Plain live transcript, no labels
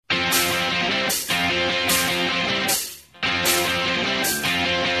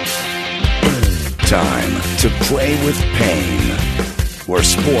time to play with pain, where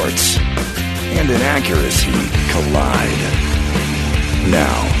sports and inaccuracy collide.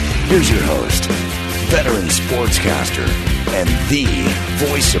 Now, here's your host, veteran sportscaster, and the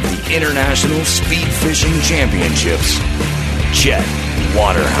voice of the International Speed Fishing Championships, Chet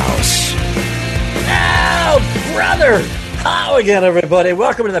Waterhouse. Oh, brother! Hello again, everybody.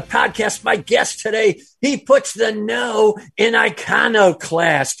 Welcome to the podcast. My guest today, he puts the no in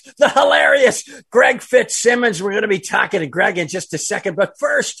iconoclast. The hilarious Greg Fitzsimmons. We're going to be talking to Greg in just a second. But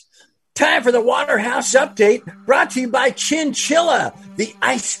first, time for the Waterhouse Update, brought to you by Chinchilla, the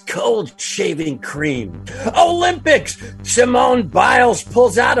ice-cold shaving cream. Olympics, Simone Biles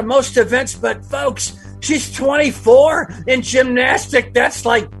pulls out of most events, but folks, she's 24 in gymnastics. That's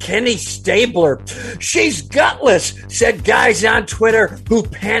like Kenny Stabler. She's gutless, said guys on Twitter who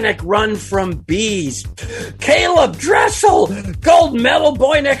panic run from bees. Caleb Dressel, gold medal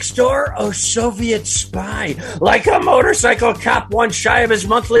boy next door, or Soviet spy. Like a motorcycle cop, one shy of his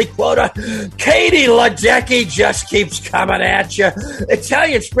monthly quota. Katie Ledecky just keeps coming at you.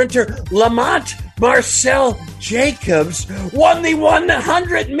 Italian sprinter Lamont Marcel Jacobs won the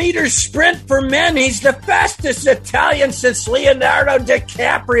 100-meter sprint for men. He's the fastest Italian since Leonardo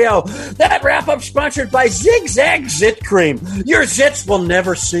DiCaprio. That wrap-up sponsored by Zigzag Zit Cream. Your zits will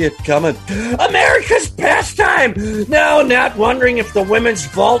never see it coming. America's pastime. No, not wondering if the women's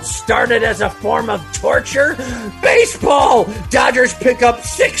vault started as a form of torture. Baseball. Dodgers pick up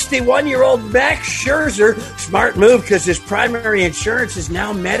 61-year-old Max Scherzer. Smart move because his primary insurance is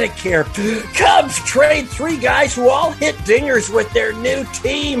now Medicare. Cubs trade 3 guys who all hit dingers with their new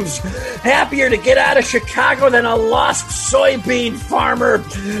teams. Happier to get out of Chicago than a lost soybean farmer.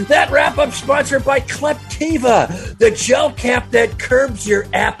 That wrap-up sponsored by Kleptiva, the gel cap that curbs your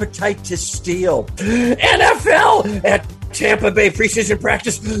appetite to steal. NFL at Tampa Bay preseason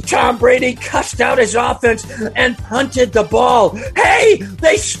practice, Tom Brady cussed out his offense and punted the ball. Hey,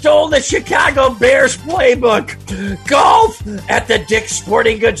 they stole the Chicago Bears playbook. Golf at the Dick's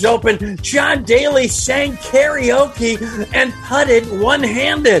Sporting Goods Open, John Daly sang karaoke and putted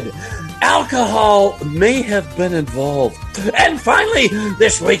one-handed. Alcohol may have been involved. And finally,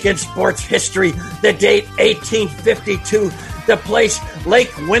 this week in sports history, the date 1852, the place Lake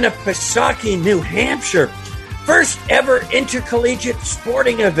Winnipesaukee, New Hampshire. First ever intercollegiate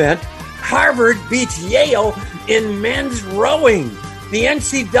sporting event, Harvard beats Yale in men's rowing. The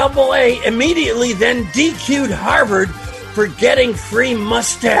NCAA immediately then DQ'd Harvard for getting free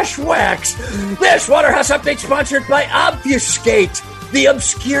mustache wax. This Waterhouse Update sponsored by Obfuscate, the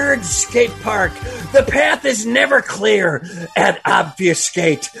obscured skate park. The path is never clear at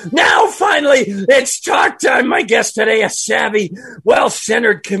Obfuscate. Now, finally, it's talk time. My guest today, a savvy,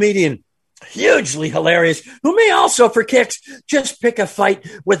 well-centered comedian. Hugely hilarious, who may also, for kicks, just pick a fight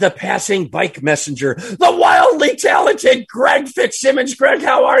with a passing bike messenger. The wildly talented Greg Fitzsimmons. Greg,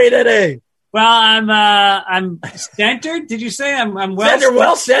 how are you today? Well, I'm centered. Did you say I'm well centered?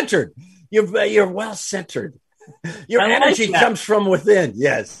 Well centered. You're well centered. Your energy comes from within.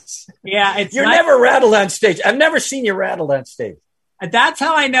 Yes. Yeah, you're never rattled on stage. I've never seen you rattled on stage. That's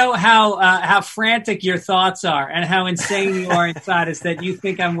how I know how frantic your thoughts are and how insane you are inside, is that you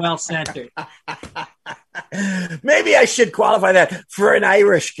think I'm well-centered. Maybe I should qualify that for an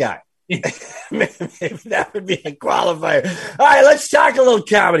Irish guy. Maybe that would be a qualifier. All right, let's talk a little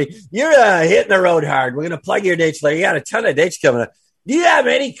comedy. You're hitting the road hard. We're going to plug your dates later. You got a ton of dates coming up. Do you have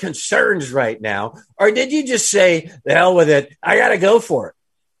any concerns right now? Or did you just say, the hell with it, I got to go for it?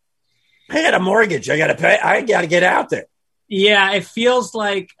 I got a mortgage. I got to pay. I got to get out there. Yeah, it feels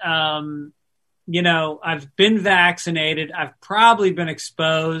like, I've been vaccinated. I've probably been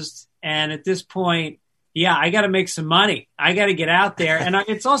exposed. And at this point, yeah, I got to make some money. I got to get out there. And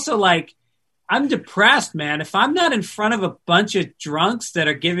it's also like, I'm depressed, man. If I'm not in front of a bunch of drunks that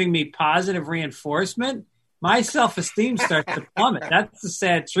are giving me positive reinforcement, my self-esteem starts to plummet. That's the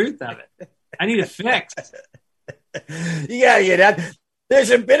sad truth of it. I need a fix. Yeah, there's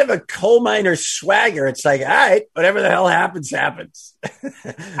a bit of a coal miner swagger. It's like, all right, whatever the hell happens, happens.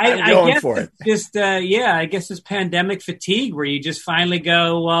 I'm going for it. Just, I guess it's pandemic fatigue where you just finally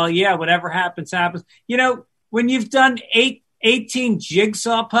go, well, yeah, whatever happens, happens. When you've done 18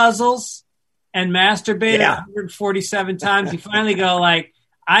 jigsaw puzzles and masturbated 147 times, you finally go like,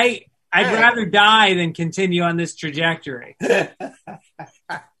 I'd rather die than continue on this trajectory.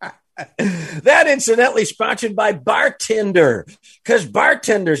 That incidentally sponsored by Bartender, because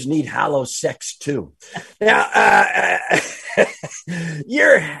bartenders need hollow sex too. Now,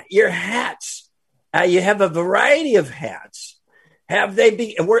 your hats, you have a variety of hats. Have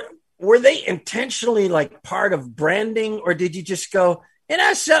they were they intentionally like part of branding, or did you just go,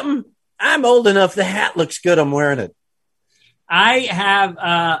 something? I'm old enough. The hat looks good. I'm wearing it. I have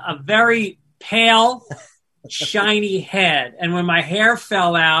a very pale, shiny head. And when my hair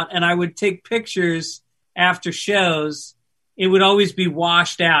fell out and I would take pictures after shows, it would always be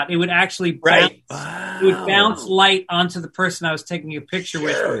washed out. It would actually bounce, It would bounce light onto the person I was taking a picture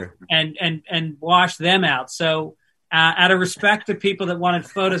with and wash them out. So out of respect to people that wanted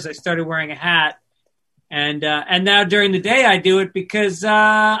photos, I started wearing a hat. And now during the day I do it because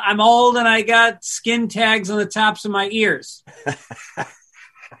I'm old and I got skin tags on the tops of my ears.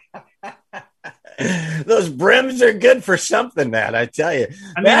 Those brims are good for something, Matt. I tell you.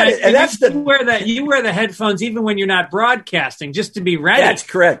 I mean, you wear the headphones even when you're not broadcasting, just to be ready. That's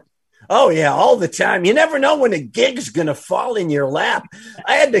correct. Oh yeah, all the time. You never know when a gig's going to fall in your lap.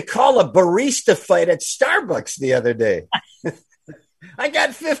 I had to call a barista fight at Starbucks the other day. I got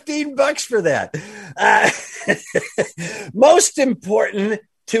 $15 for that. Most important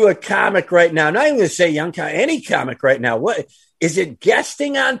to a comic right now. Not even going to say young comic, any comic right now. What is it?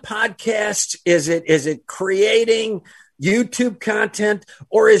 Guesting on podcasts? Is it creating YouTube content,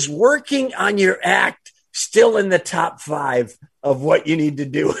 or is working on your act still in the top 5 of what you need to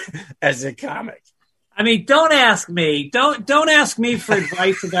do as a comic? I mean, don't ask me. Don't ask me for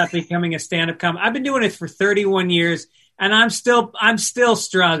advice about becoming a stand-up comic. I've been doing it for 31 years. And I'm still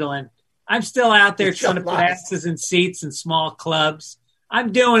struggling. I'm still out there trying to put asses in seats in small clubs.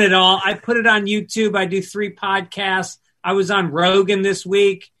 I'm doing it all. I put it on YouTube. I do 3 podcasts. I was on Rogan this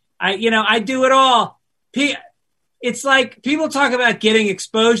week. I do it all. It's like people talk about getting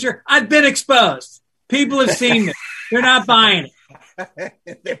exposure. I've been exposed. People have seen it. They're not buying it.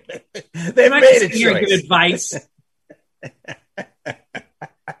 They've made a choice. Good advice.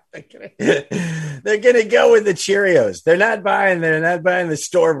 They're going to go with the Cheerios. They're not buying the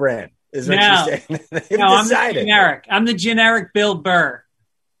store brand. Is what you're saying? They've decided. I'm the generic Bill Burr.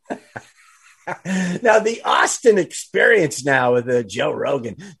 Now the Austin experience now with Joe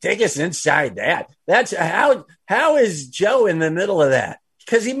Rogan. Take us inside that. That's how is Joe in the middle of that?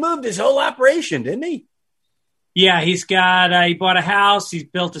 Because he moved his whole operation, didn't he? Yeah, he bought a house. He's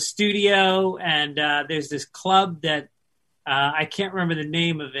built a studio, and there's this club that. I can't remember the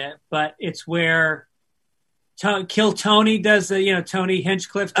name of it, but it's where Kill Tony does Tony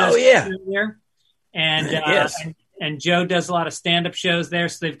Hinchcliffe does there. And, yes. and Joe does a lot of stand-up shows there.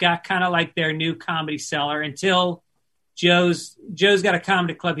 So they've got kind of like their new Comedy Cellar until Joe's got a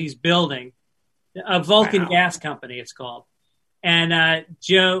comedy club he's building, a Vulcan Gas Company it's called. And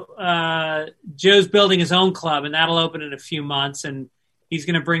Joe's building his own club, and that'll open in a few months. And he's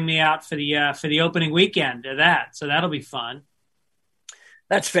going to bring me out for the opening weekend of that. So that'll be fun.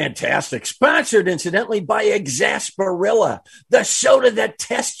 That's fantastic. Sponsored, incidentally, by Exasperilla, the soda that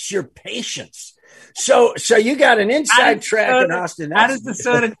tests your patience. So you got an inside track in Austin. How does the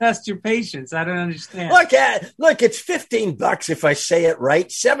soda test your patience? I don't understand. Look, it's $15 if I say it right,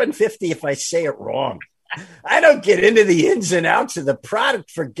 $7.50 if I say it wrong. I don't get into the ins and outs of the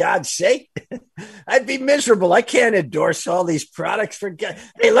product, for God's sake. I'd be miserable. I can't endorse all these products for God.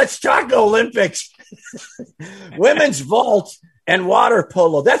 Hey, let's talk Olympics. Women's vault and water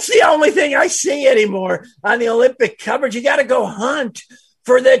polo. That's the only thing I see anymore on the Olympic coverage. You got to go hunt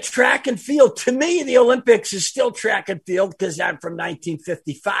for the track and field. To me, the Olympics is still track and field because I'm from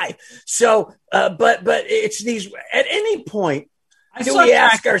 1955. So, but it's these at any point. Do we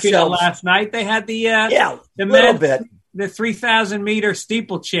ask ourselves last night? They had the little bit the 3,000 meter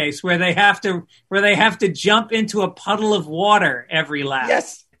steeplechase where they have to jump into a puddle of water every lap.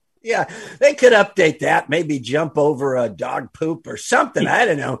 Yes, yeah, they could update that. Maybe jump over a dog poop or something. I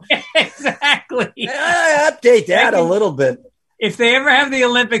don't know. Exactly. Update that a little bit. If they ever have the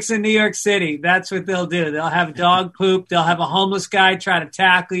Olympics in New York City, that's what they'll do. They'll have dog poop. They'll have a homeless guy try to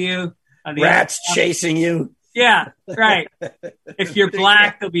tackle you. Rats chasing you. Yeah, right. If you're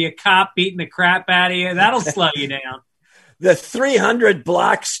black, there'll be a cop beating the crap out of you. That'll slow you down. The 300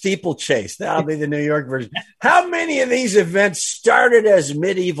 block steeplechase. That'll be the New York version. How many of these events started as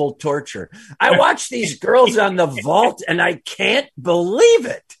medieval torture? I watch these girls on the vault and I can't believe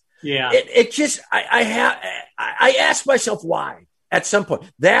it. Yeah. It just, I ask myself why at some point.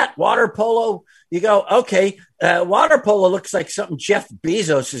 That water polo, you go, okay, water polo looks like something Jeff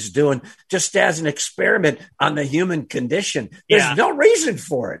Bezos is doing just as an experiment on the human condition. There's no reason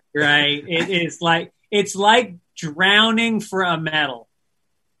for it. Right. It's like drowning for a medal.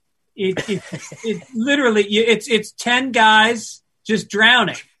 It literally, it's 10 guys just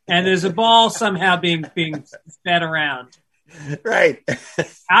drowning and there's a ball somehow being fed around. Right.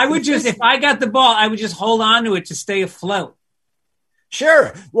 I would just, if I got the ball, I would just hold on to it to stay afloat.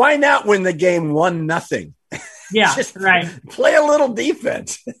 Sure. Why not win the game 1-0? Yeah, right. Play a little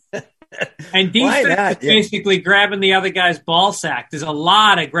defense. And defense is basically grabbing the other guy's ball sack. There's a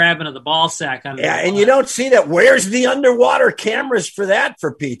lot of grabbing of the ball sack. And you don't see that. Where's the underwater cameras for that,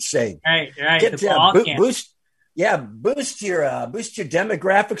 for Pete's sake? Right. Get the ball boost your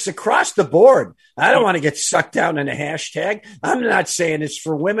demographics across the board. I don't want to get sucked down in a hashtag. I'm not saying it's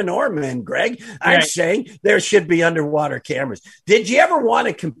for women or men, Greg. I'm saying there should be underwater cameras. Did you ever want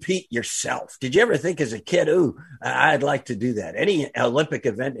to compete yourself? Did you ever think as a kid, I'd like to do that? Any Olympic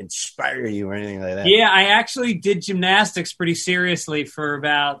event inspire you or anything like that? Yeah, I actually did gymnastics pretty seriously for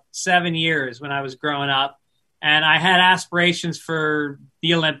about 7 years when I was growing up. And I had aspirations for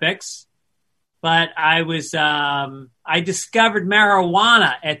the Olympics. But I discovered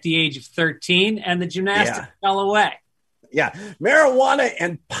marijuana at the age of 13, and the gymnastics fell away. Yeah, marijuana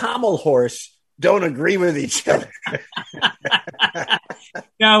and pommel horse don't agree with each other.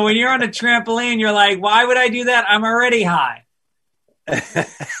 No, when you're on a trampoline, you're like, why would I do that? I'm already high.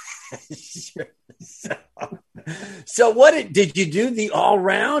 So what did you do? The all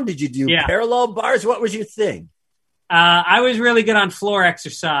round? Did you do parallel bars? What was your thing? I was really good on floor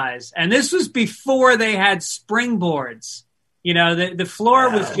exercise, and this was before they had springboards. You know, the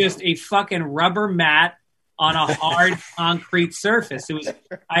floor was just a fucking rubber mat on a hard concrete surface. It was.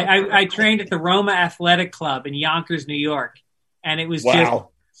 I trained at the Roma Athletic Club in Yonkers, New York, and it was just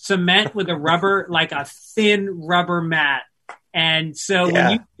cement with a rubber, like a thin rubber mat. And so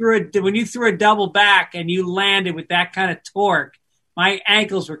when you threw a double back and you landed with that kind of torque, my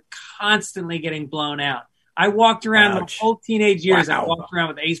ankles were constantly getting blown out. I walked around my whole teenage years. I walked around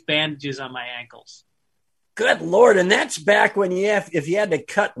with ace bandages on my ankles. Good Lord. And that's back when if you had to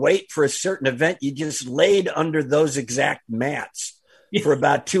cut weight for a certain event, you just laid under those exact mats for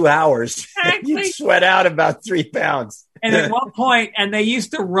about 2 hours. Exactly. You'd sweat out about 3 pounds. And at one point, and they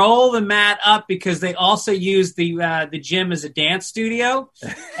used to roll the mat up because they also used the gym as a dance studio.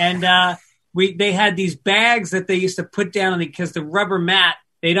 And they had these bags that they used to put down because the rubber mat,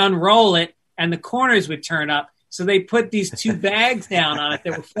 they'd unroll it, and the corners would turn up. So they put these 2 bags down on it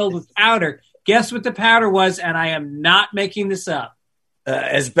that were filled with powder. Guess what the powder was? And I am not making this up.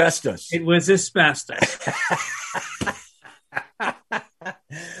 Asbestos. It was asbestos.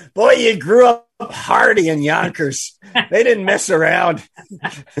 Boy, you grew up hardy in Yonkers. They didn't mess around.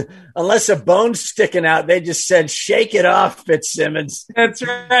 Unless a bone's sticking out, they just said, shake it off, Fitzsimmons. That's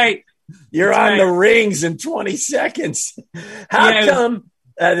right. You're on the rings in 20 seconds. How come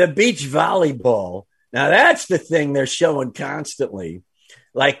the beach volleyball? Now, that's the thing they're showing constantly,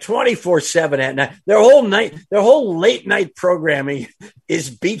 like 24/7 at night. Their whole late night programming is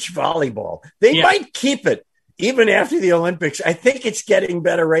beach volleyball. They might keep it even after the Olympics. I think it's getting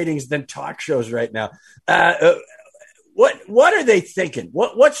better ratings than talk shows right now. What are they thinking?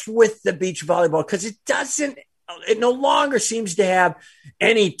 What's with the beach volleyball? Because it no longer seems to have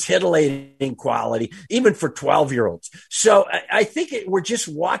any titillating quality, even for 12-year-olds. So I think we're just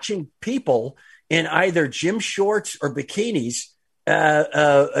watching people in either gym shorts or bikinis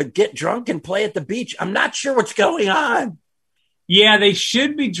get drunk and play at the beach. I'm not sure what's going on. Yeah, they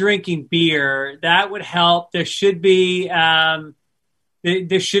should be drinking beer. That would help. There should be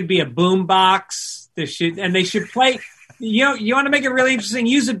there should be a boom box. They should play. You want to make it really interesting?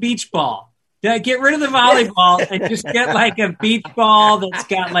 Use a beach ball. Get rid of the volleyball and just get like a beach ball that's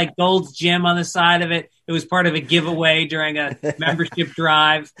got like Gold's Gym on the side of it. It was part of a giveaway during a membership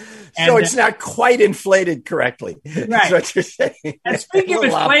drive. And, so it's not quite inflated correctly. Right. That's what you're saying. And speaking of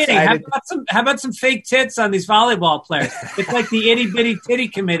inflating, how about some fake tits on these volleyball players? It's like the Itty Bitty Titty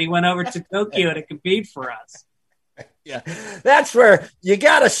Committee went over to Tokyo to compete for us. Yeah, that's where you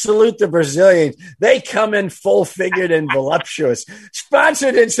got to salute the Brazilians. They come in full-figured and voluptuous.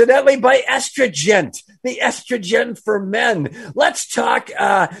 Sponsored, incidentally, by Estrogent, the estrogen for men. Let's talk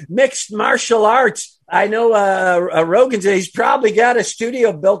mixed martial arts. I know Rogan's. He's probably got a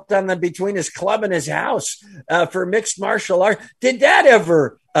studio built on between his club and his house for mixed martial art. Did that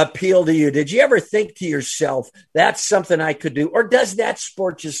ever appeal to you? Did you ever think to yourself, that's something I could do? Or does that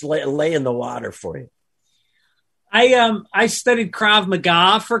sport just lay in the water for you? I studied Krav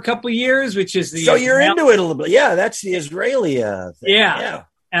Maga for a couple of years, which is so you're into it a little bit. Yeah, that's the Israeli thing. Yeah.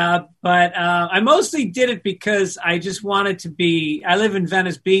 But I mostly did it because I just wanted to be. I live in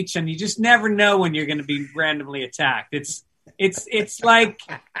Venice Beach, and you just never know when you're going to be randomly attacked. It's like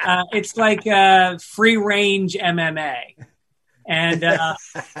free range MMA, and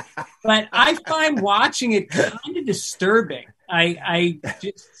but I find watching it kind of disturbing. I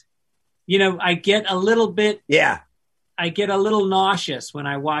just. I get a little bit. Yeah, I get a little nauseous when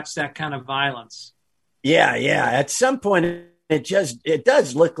I watch that kind of violence. Yeah. At some point, it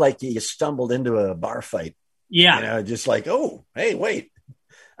does look like you stumbled into a bar fight. Yeah, just like, oh, hey, wait,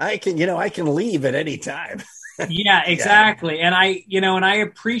 I can leave at any time. Yeah, exactly. Yeah. And I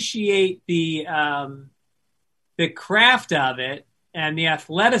appreciate the craft of it and the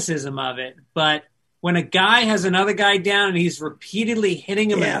athleticism of it. But when a guy has another guy down and he's repeatedly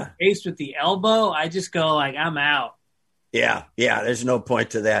hitting him in the face with the elbow, I just go like, I'm out. Yeah. There's no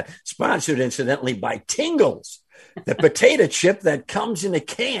point to that. Sponsored, incidentally, by Tingles, the potato chip that comes in a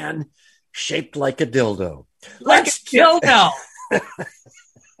can shaped like a dildo. Dildo.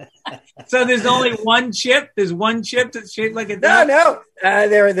 So there's only one chip? There's one chip that's shaped like a dildo? No.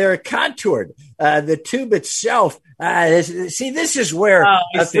 They're contoured. The tube itself. This is where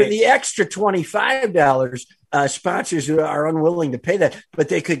for the extra $25, sponsors who are unwilling to pay that, but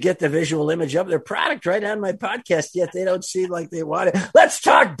they could get the visual image of their product right on my podcast, yet they don't seem like they want it. Let's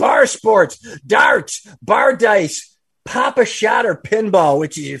talk bar sports, darts, bar dice, pop a shot or pinball.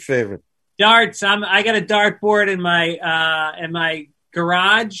 Which is your favorite? Darts. I got a dartboard in my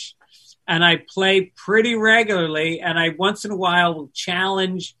garage, and I play pretty regularly, and I once in a while will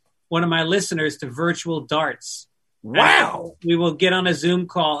challenge one of my listeners to virtual darts. Wow. And we will get on a Zoom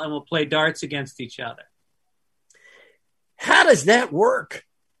call and we'll play darts against each other. How does that work?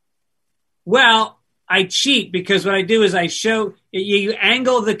 Well, I cheat because what I do is I show you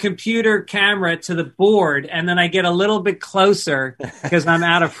angle the computer camera to the board, and then I get a little bit closer because I'm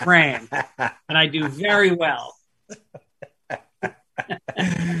out of frame, and I do very well.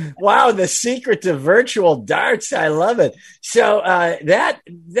 Wow, the secret to virtual darts. I love it. So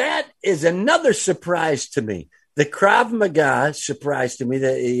that is another surprise to me. The Krav Maga surprise to me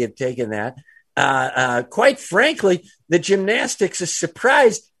that you've taken that. Quite frankly, the gymnastics is a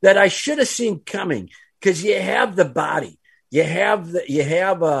surprise that I should have seen coming, because you have the body, you're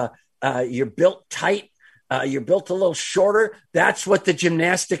built tight, you're built a little shorter. That's what the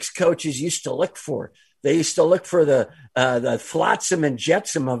gymnastics coaches used to look for. They used to look for the flotsam and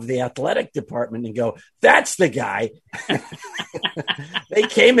jetsam of the athletic department and go, that's the guy. They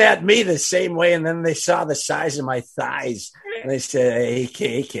came at me the same way, and then they saw the size of my thighs, and they said, hey,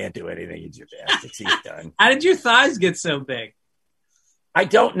 he can't do anything in gymnastics. He's done. How did your thighs get so big? I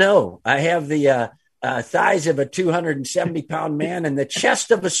don't know. I have the thighs of a 270-pound man and the chest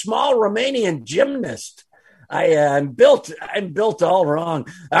of a small Romanian gymnast. I'm built all wrong.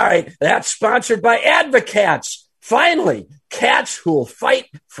 All right. That's sponsored by Advocats. Finally, cats who'll fight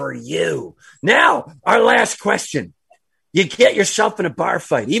for you. Now, our last question. You get yourself in a bar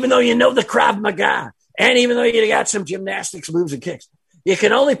fight, even though you know the Krav Maga, and even though you got some gymnastics moves and kicks, you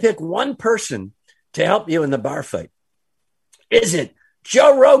can only pick one person to help you in the bar fight. Is it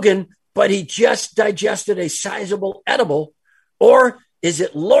Joe Rogan, but he just digested a sizable edible, or is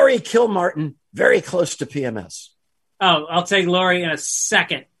it Lori Kilmartin, very close to PMS? Oh, I'll take Lori in a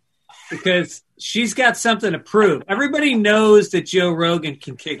second, because she's got something to prove. Everybody knows that Joe Rogan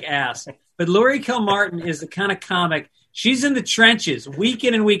can kick ass, but Lori Kilmartin is the kind of comic. She's in the trenches week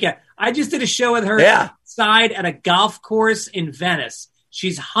in and week out. I just did a show with her outside at a golf course in Venice.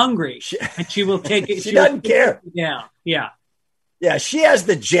 She's hungry, and she will take it. She doesn't care. Yeah, yeah. Yeah, she has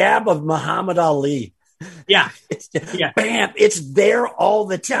the jab of Muhammad Ali. Yeah. Bam. It's there all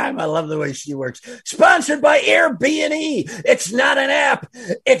the time. I love the way she works. Sponsored by Airbnb. It's not an app.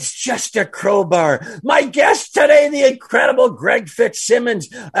 It's just a crowbar. My guest today, the incredible Greg Fitzsimmons.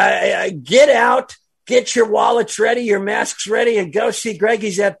 Get out, get your wallets ready, your masks ready, and go see Greg.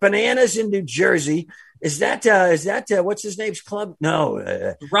 He's at Bananas in New Jersey. Is that what's his name's club? No.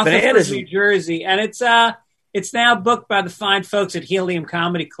 Rutherford, New Jersey. And it's now booked by the fine folks at Helium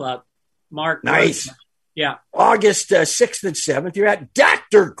Comedy Club. Mark. Nice. Rosen. Yeah. August 6th and 7th, you're at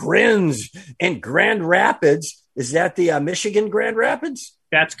Dr. Grins in Grand Rapids. Is that the Michigan Grand Rapids?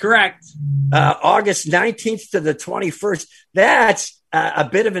 That's correct. August 19th to the 21st. That's a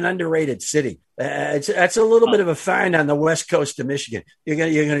bit of an underrated city. That's a little bit of a find on the west coast of Michigan. You're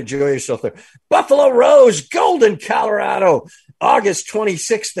gonna enjoy yourself there. Buffalo Rose, Golden, Colorado, August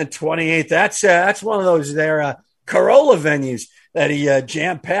 26th and 28th. That's one of those there Corolla venues that he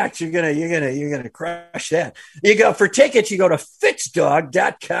jam-packed. You're gonna crush that. You go for tickets, you go to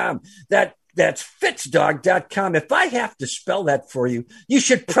fitzdog.com. That's fitzdog.com. If I have to spell that for you, you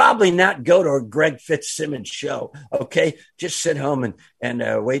should probably not go to a Greg Fitzsimmons show. Okay, just sit home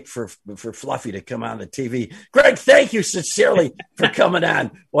and wait for Fluffy to come on the TV. Greg, thank you sincerely for coming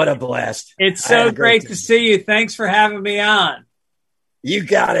on. What a blast! It's so great to see you. Thanks for having me on. You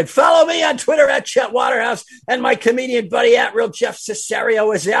got it. Follow me on Twitter at Chet Waterhouse and my comedian buddy at Real Jeff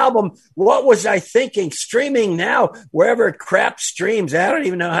Cesario. His album, What Was I Thinking? Streaming now wherever crap streams. I don't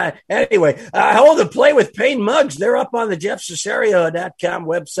even know how. Anyway, I hold the Play with Pain mugs. They're up on the JeffCesario.com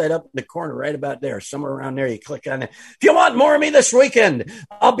website up in the corner right about there. Somewhere around there. You click on it. If you want more of me this weekend,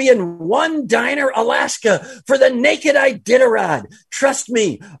 I'll be in One Diner, Alaska for the Naked Iditarod. Trust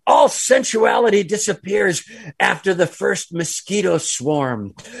me, all sensuality disappears after the first mosquito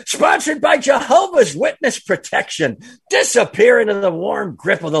swarm. Sponsored by Jehovah's Witness Protection. Disappear into the warm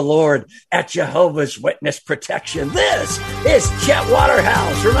grip of the Lord at Jehovah's Witness Protection. This is Chet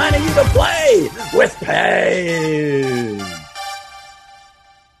Waterhouse reminding you to play with pain.